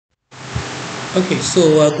Okay, so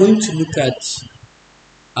we're going to look at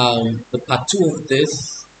the part two of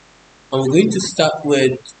this, and we're going to start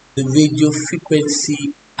with the radio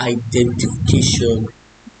frequency identification.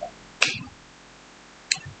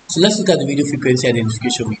 So let's look at the radio frequency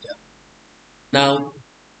identification reader. Now,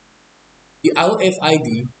 the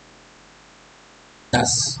RFID,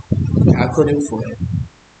 that's the acronym for it,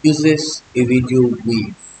 uses a radio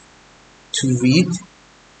wave to read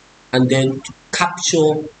and then to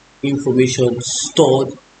capture information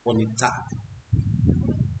stored on a tag.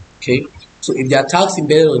 Okay, so if there are tags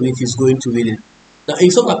embedded on it, it's going to read it. Now,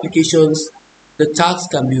 in some applications, the tags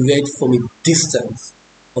can be read from a distance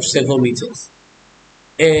of several meters,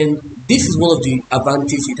 and this is one of the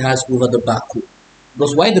advantages it has over the barcode.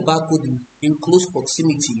 Because while the barcode in close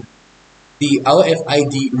proximity, the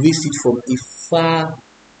RFID reads it from a far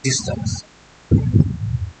distance.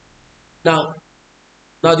 Now,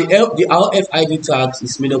 the RFID tags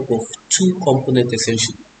is made up of two components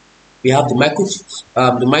essentially. We have the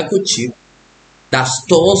microchip that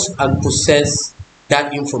stores and processes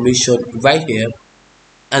that information right here,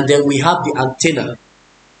 and then we have the antenna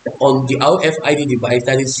on the RFID device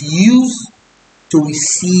that is used to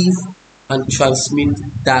receive and transmit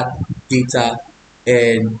that data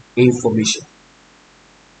and information.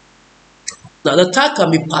 Now, the tag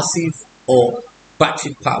can be passive or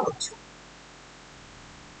battery powered.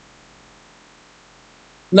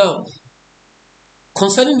 Now,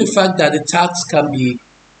 concerning the fact that the tags can be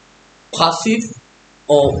passive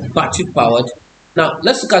or battery powered, now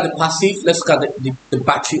let's look at the passive, let's look at the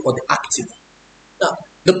battery or the active. Now,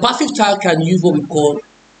 the passive tag can use what we call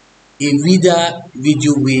a reader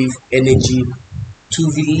radio wave energy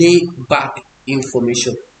to relay back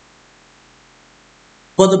information.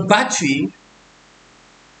 But the battery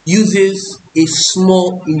uses a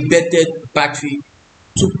small embedded battery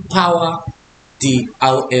to power the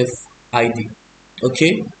RFID.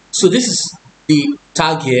 Okay, so this is the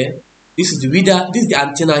tag here, this is the reader, this is the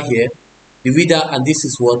antenna here, the reader, and this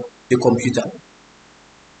is what the computer.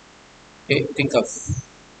 Okay, I think I've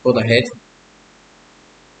gone ahead.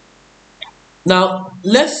 Now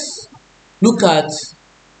let's look at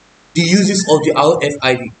the uses of the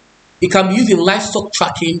RFID. It can be used in livestock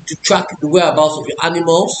tracking to track the whereabouts of your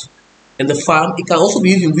animals in the farm. It can also be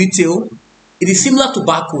used in retail. It is similar to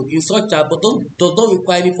barcode in such that but does not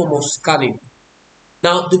require any form of scanning.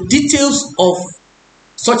 Now, the details of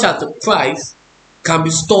such as the price can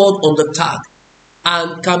be stored on the tag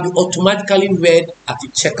and can be automatically read at the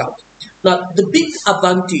checkout. Now, the big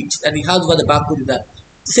advantage that it has over the barcode is that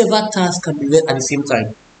several tags can be read at the same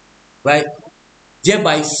time, right?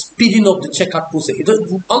 Thereby speeding up the checkout process.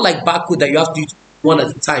 Unlike barcode that you have to do it one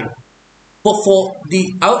at a time. But for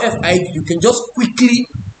the RFID, you can just quickly,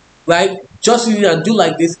 right, just read and do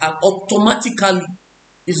like this, and automatically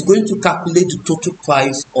it's going to calculate the total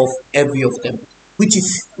price of every of them, which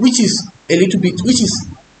is a little bit, which is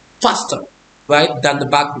faster, right, than the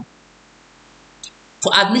barcode.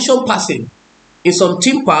 For admission passing, in some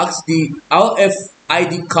theme parks, the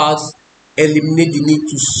RFID cards eliminate the need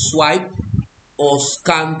to swipe or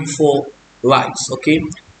scan before rides, okay,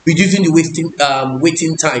 reducing the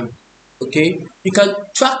waiting time. Okay, you can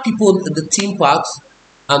track people in the theme parks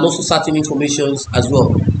and also certain information as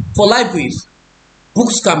well. For libraries,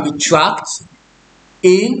 books can be tracked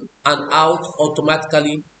in and out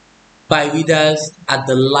automatically by readers at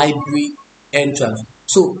the library entrance.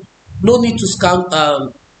 So no need to scan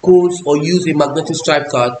codes or use a magnetic stripe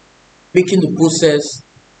card, making the process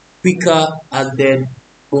quicker and then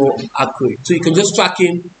more accurate. So you can just track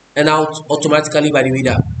in and out automatically by the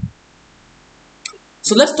reader.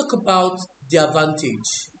 So let's talk about the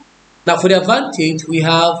advantage. Now, for the advantage, we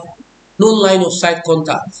have no line of sight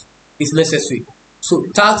contact is necessary. So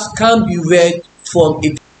tags can be read from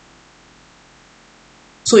a,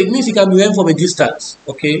 so it means it can be read from a distance.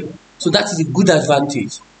 Okay, so that is a good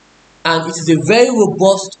advantage, and it is a very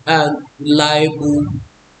robust and reliable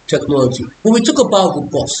technology. When we talk about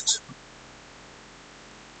robust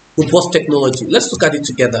technology, let's look at it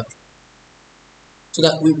together so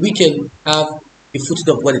that we can have a footing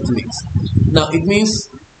of what it means. Now, it means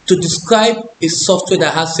to describe a software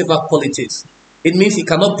that has several qualities. It means it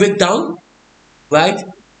cannot break down, right?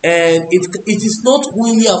 And it is not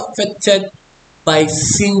only affected by a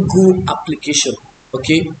single application,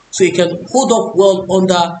 okay? So it can hold up well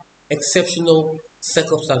under exceptional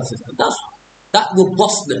circumstances. And that's that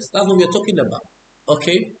robustness. That's what we're talking about,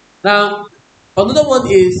 okay? Now, another one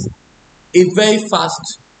is it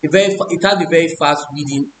has a very fast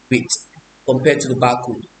reading rate compared to the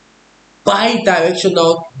barcode.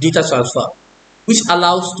 Bi-directional data transfer, which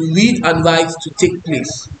allows to read and write to take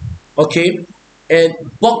place, okay,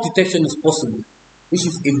 and bug detection is possible, which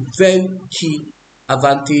is a very key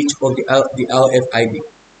advantage of the RFID.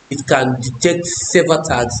 It can detect several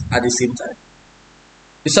tags at the same time.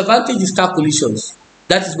 Disadvantage is tag collisions.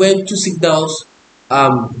 That is when two signals,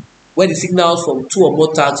 when the signals from two or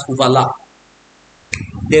more tags overlap.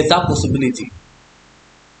 There's that possibility.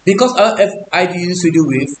 Because RFID uses radio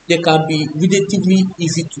wave, they can be relatively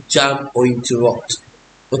easy to jam or interrupt.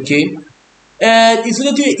 Okay, and it's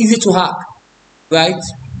relatively easy to hack, right,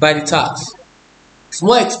 by the tags. It's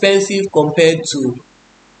more expensive compared to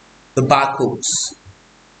the barcodes.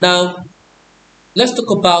 Now, let's talk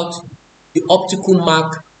about the optical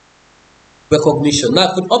mark recognition.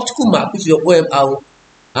 Now, for the optical mark, which is your OMR,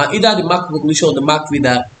 either the mark recognition or the mark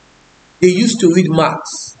reader, they used to read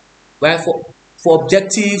marks, right? For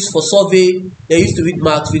objectives, for survey, they used to read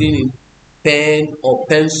marks reading in pen or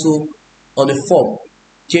pencil on a form.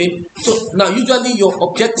 Okay, so now usually your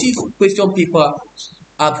objective question paper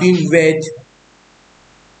are being read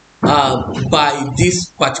by this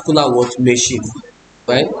particular machine,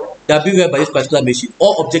 right? They are being read by this particular machine,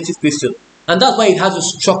 or objective question, and that's why it has a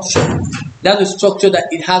structure. That's a structure that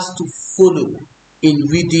it has to follow in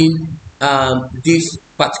reading this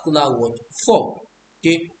particular form.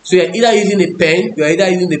 Okay, so you're either using a pen, you're either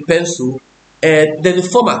using a pencil, and there's a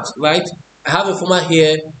format, right? I have a format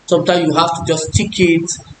here. Sometimes you have to just stick it,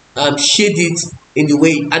 shade it in the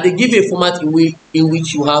way, and they give you a format in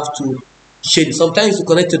which you have to shade it. Sometimes you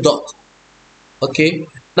connect a dot. Okay,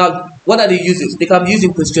 now what are the uses? They can be used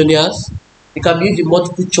in questionnaires, they can be used in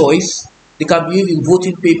multiple choice, they can be used in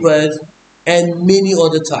voting papers, and many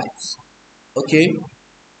other types. Okay,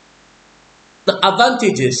 the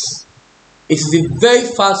advantages. It is a very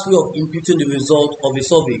fast way of imputing the result of a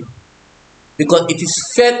survey because it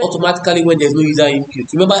is fed automatically when there is no user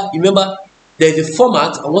input. Remember, there is a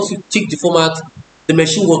format, and once you tick the format, the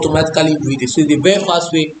machine will automatically read it. So it's a very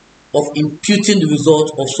fast way of imputing the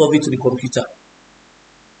result of survey to the computer.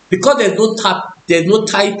 Because there's no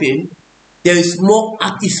typing, it's more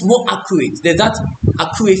accurate. There's that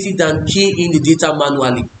accuracy than keying in the data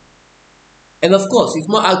manually. And of course, it's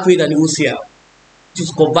more accurate than the OCR, which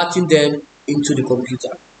is converting them into the computer,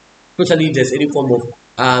 especially if there's any form of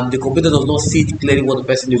the computer does not see it clearly what the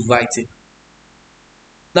person is writing.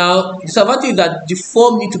 Now, the disadvantage is that the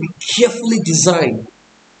form need to be carefully designed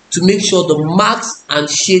to make sure the marks and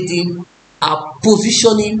shading are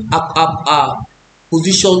positioned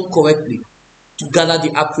correctly to gather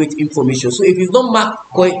the accurate information. So if it's not marked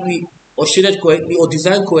correctly or shaded correctly or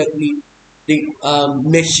designed correctly, the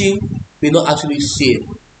machine may not actually see it.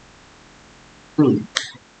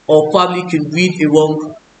 Or probably can read a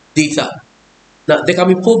wrong data. Now, there can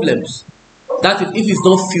be problems. That is, if it's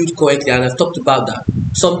not filled correctly, and I've talked about that.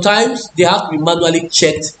 Sometimes they have to be manually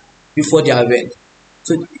checked before they are read.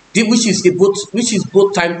 So, which is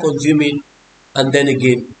both time consuming and then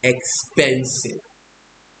again expensive.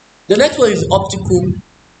 The next one is optical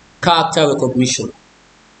character recognition.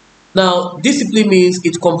 Now, this simply means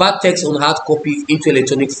it converts text on hard copies into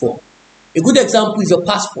electronic form. A good example is your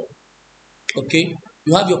passport. Okay,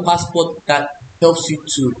 you have your passport that helps you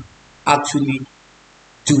to actually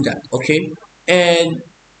do that. Okay, and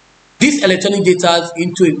this electronic data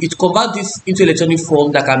it converts this into electronic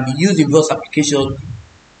form that can be used in various applications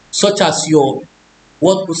such as your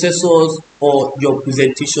word processors or your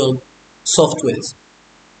presentation softwares.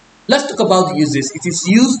 Let's talk about the uses. It is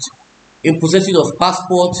used in processing of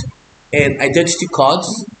passport and identity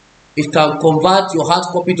cards. It can convert your hard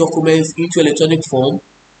copy documents into electronic form.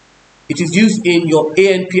 It is used in your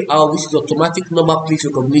ANPR, which is automatic number plate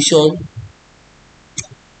recognition,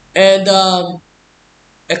 and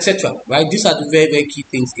etc. Right? These are the very, very key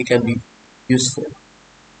things it can be used for.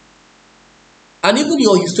 And even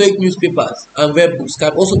your historic newspapers and web books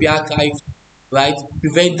can also be archived, right?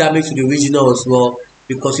 Prevent damage to the original as well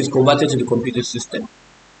because it's converted to the computer system.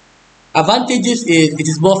 Advantages is it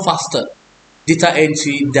is more faster data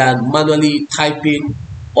entry than manually typing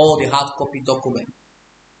all the hard copy document.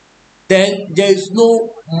 Then there is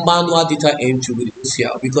no manual data entry with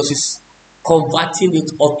OCR because it's converting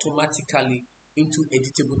it automatically into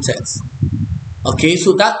editable text. Okay,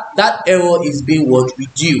 so that error is being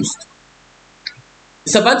reduced.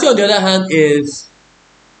 Disadvantage on the other hand is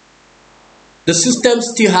the system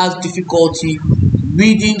still has difficulty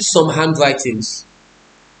reading some handwritings,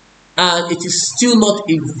 and it is still not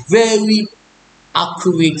a very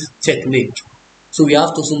accurate technique. So we have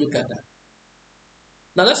to also look at that.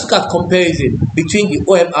 Now let's look at comparison between the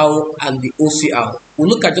OMR and the OCR. We'll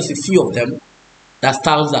look at just a few of them that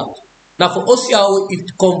stands out. Now for OCR,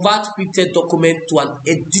 it converts printed document to an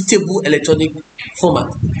editable electronic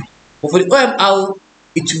format. But for the OMR,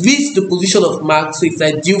 It reads the position of marks, so it's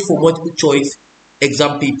ideal for multiple choice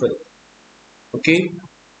exam paper. Okay.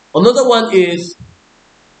 Another one is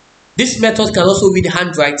this method can also read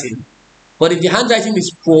handwriting, but if the handwriting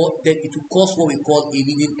is poor, then it will cause what we call a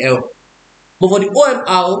reading error. But for the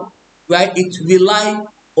OMR, right, it relies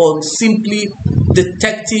on simply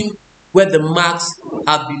detecting where the marks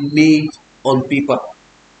have been made on paper.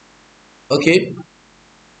 Okay,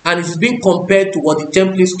 and it is being compared to what the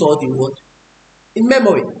template stored in what? In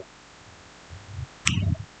memory.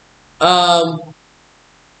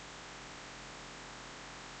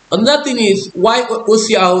 Another thing is why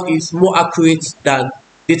OCR is more accurate than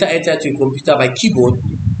data entered to a computer by keyboard.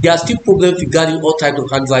 There are still problems regarding all types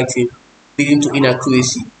of handwriting leading to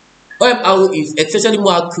inaccuracy. OMR is essentially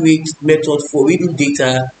more accurate method for reading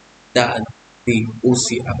data than the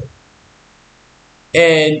OCR.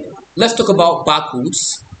 And let's talk about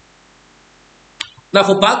barcodes. Now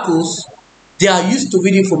for barcodes, they are used to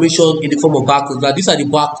read information in the form of barcodes. Now these are the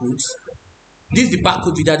barcodes. This is the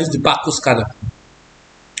barcode reader, this is the barcode scanner.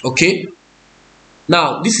 Okay.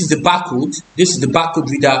 Now this is the barcode. This is the barcode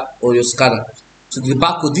reader or your scanner. So the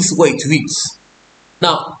barcode, this is what it reads.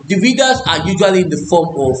 Now the readers are usually in the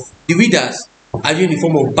form of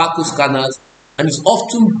barcode scanners, and it's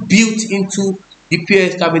often built into the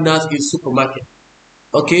POS terminals in supermarket.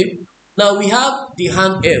 Okay. Now we have the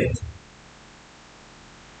handheld.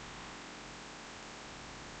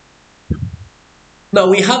 Now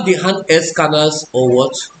we have the handheld scanners or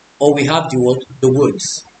what? Or we have the what? The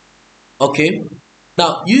words. Okay.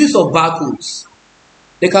 Now use of barcodes.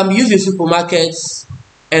 They can be used in supermarkets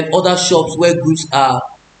and other shops where goods are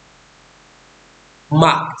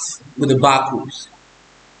marked with the barcodes.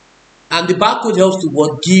 And the barcode helps to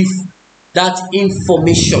what? Give that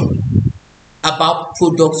information about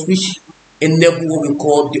products which enable what we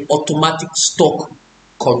call the automatic stock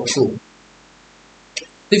control.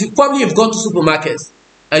 If you probably have gone to supermarkets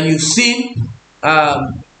and you've seen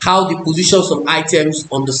how the positions of items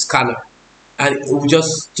on the scanner, and it will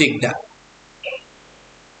just take that.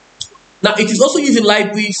 Now it is also used in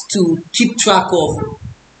libraries to keep track of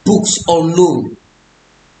books on loan.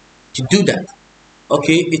 To do that,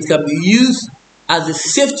 okay, it can be used as a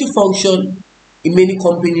safety function in many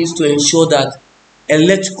companies to ensure that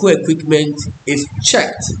electrical equipment is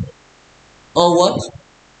checked on what?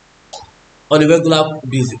 On a regular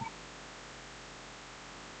basis.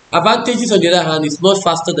 Advantages on the other hand is much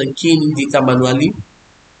faster than keying in data manually.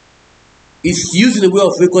 It's used in a way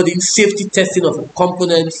of recording safety testing of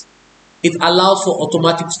components. It allows for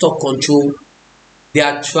automatic stock control. They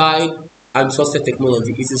are tried and trusted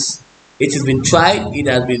technology. It has been tried, it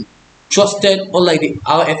has been trusted, unlike the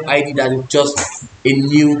RFID that is just a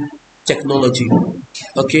new technology.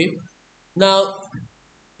 Okay. Now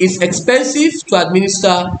it's expensive to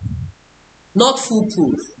administer, not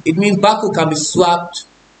foolproof. It means barcode can be swapped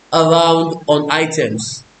around on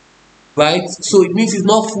items, right? So it means it's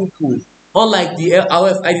not foolproof. Unlike the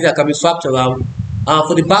RFID that can be swapped around,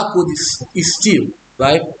 for the barcode is still,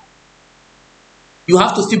 right? You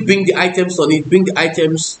have to still bring the items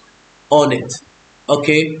on it,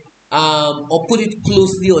 okay? Or put it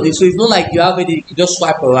closely on it. So it's not like you have it, you can just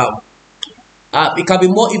swipe around. It can be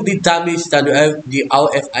more easily damaged than the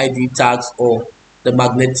RFID tags or the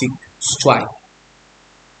magnetic stripe.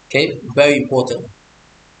 Okay, very important.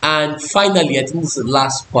 And finally, I think this is the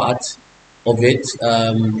last part of it.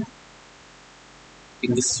 I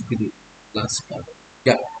think this is the last part.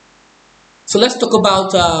 Yeah. So let's talk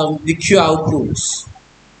about the QR codes.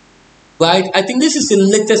 Right? I think this is the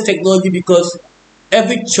latest technology because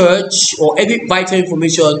every church or every vital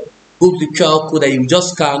information goes to the QR code that you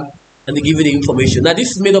just scan and they give you the information. Now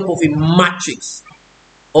this is made up of a matrix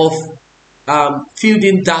of filled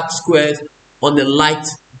in dark squares on a light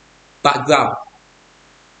background.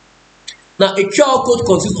 Now a QR code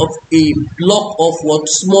consists of a block of what?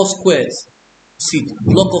 Small squares. See,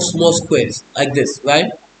 block of small squares like this,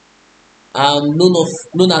 right?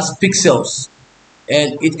 Known as pixels,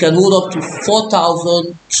 and it can hold up to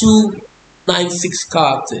 4,296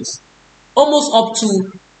 characters, almost up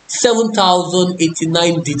to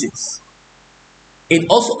 7,089 digits. It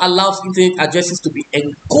also allows internet addresses to be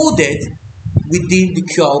encoded within the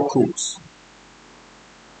QR codes,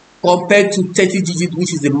 compared to 30 digits,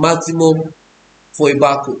 which is the maximum for a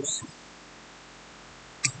barcode.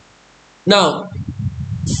 Now,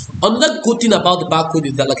 another good thing about the barcode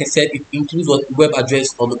is that, like I said, it includes a web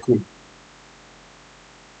address on the code.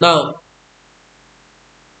 Now,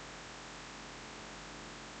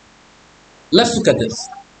 let's look at this.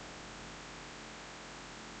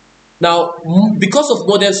 Now, because of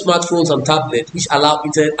modern smartphones and tablets, which allow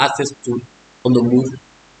internet access to on the move,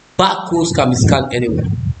 barcodes can be scanned anywhere.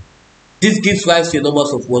 This gives rise to a number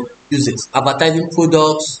of what uses: advertising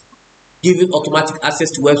products, giving automatic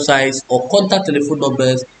access to websites or contact telephone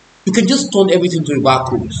numbers. You can just turn everything to a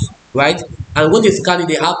barcode, right? And when they scan it,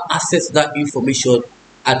 they have access to that information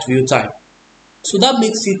at real time. So that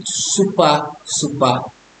makes it super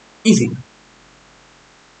easy.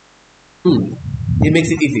 It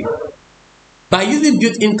makes it easy. By using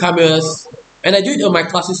built-in cameras, and I do it on my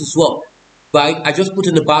classes as well, right? I just put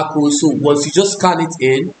in the barcode, so once you just scan it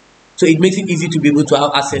in, so it makes it easy to be able to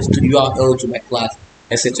have access to the URL to my class,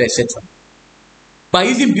 etc., etc. By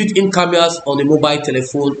using built-in cameras on a mobile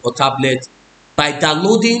telephone or tablet, by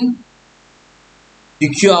downloading the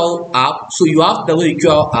QR app, so you have to download the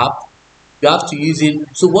QR app, you have to use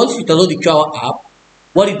it. So once you download the QR app,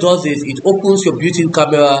 what it does is it opens your built-in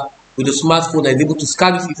camera with a smartphone and is able to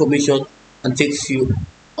scan this information and takes you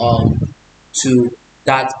to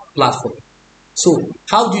that platform. So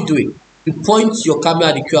how do you do it? You point your camera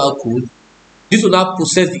at the QR code. This will now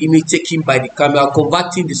process the image taken by the camera,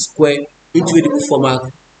 converting the square into a editable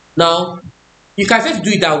format. Now, you can just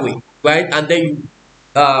do it that way, right? And then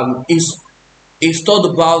you install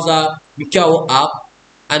the browser, the QR app,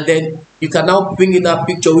 and then you can now bring in that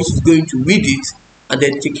picture which is going to read it and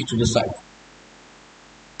then take it to the site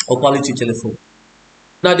or quality telephone.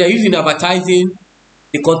 Now they're using advertising,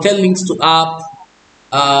 they contain links to app,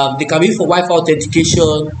 they can be used for Wi-Fi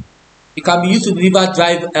authentication, it can be used to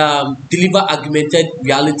deliver augmented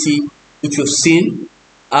reality, which we've seen.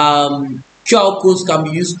 QR codes can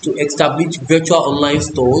be used to establish virtual online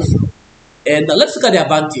stores. And let's look at the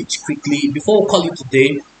advantage quickly before we call it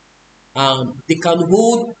today. They can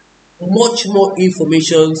hold much more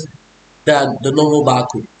information than the normal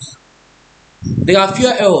barcodes. There are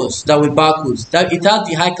fewer errors than with barcodes. That it has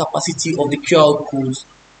the high capacity of the QR codes,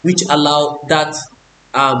 which allow that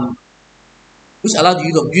the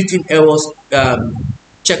use of built-in errors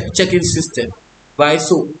checking system, right?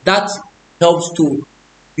 So that helps to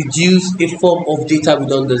reduce a form of data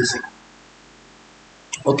redundancy.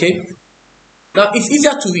 Okay. Now it's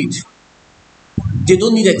easier to read. They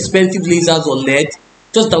don't need expensive lasers or LED.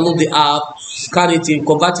 Just download the app, scan it in,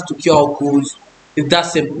 convert it to QR codes. It's that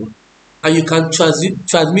simple. And you can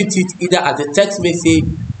transmit it either as a text message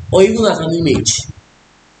or even as an image.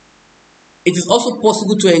 It is also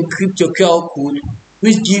possible to encrypt your QR code,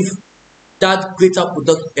 which gives that greater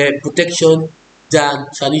protection than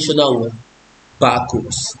traditional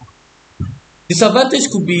barcodes. Disadvantage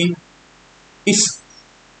could be it's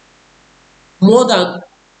more than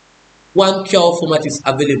one QR format is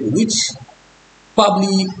available, which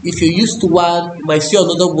probably if you're used to one, you might see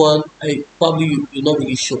another one, and probably you're not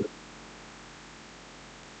really sure.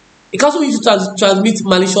 It can also be used to transmit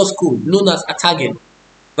malicious code known as a target,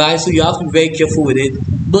 right? So you have to be very careful with it.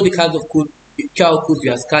 Know the kinds of code, the QR codes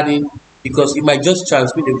you are scanning, because it might just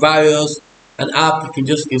transmit a virus, an app you can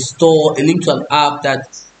just install, a link to an app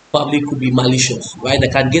that probably could be malicious, right?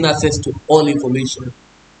 That can gain access to all information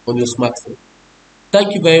on your smartphone.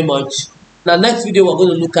 Thank you very much. Now, next video we're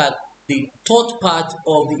going to look at the third part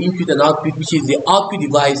of the input and output, which is the output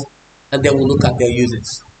device, and then we'll look at their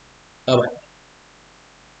uses. Bye bye.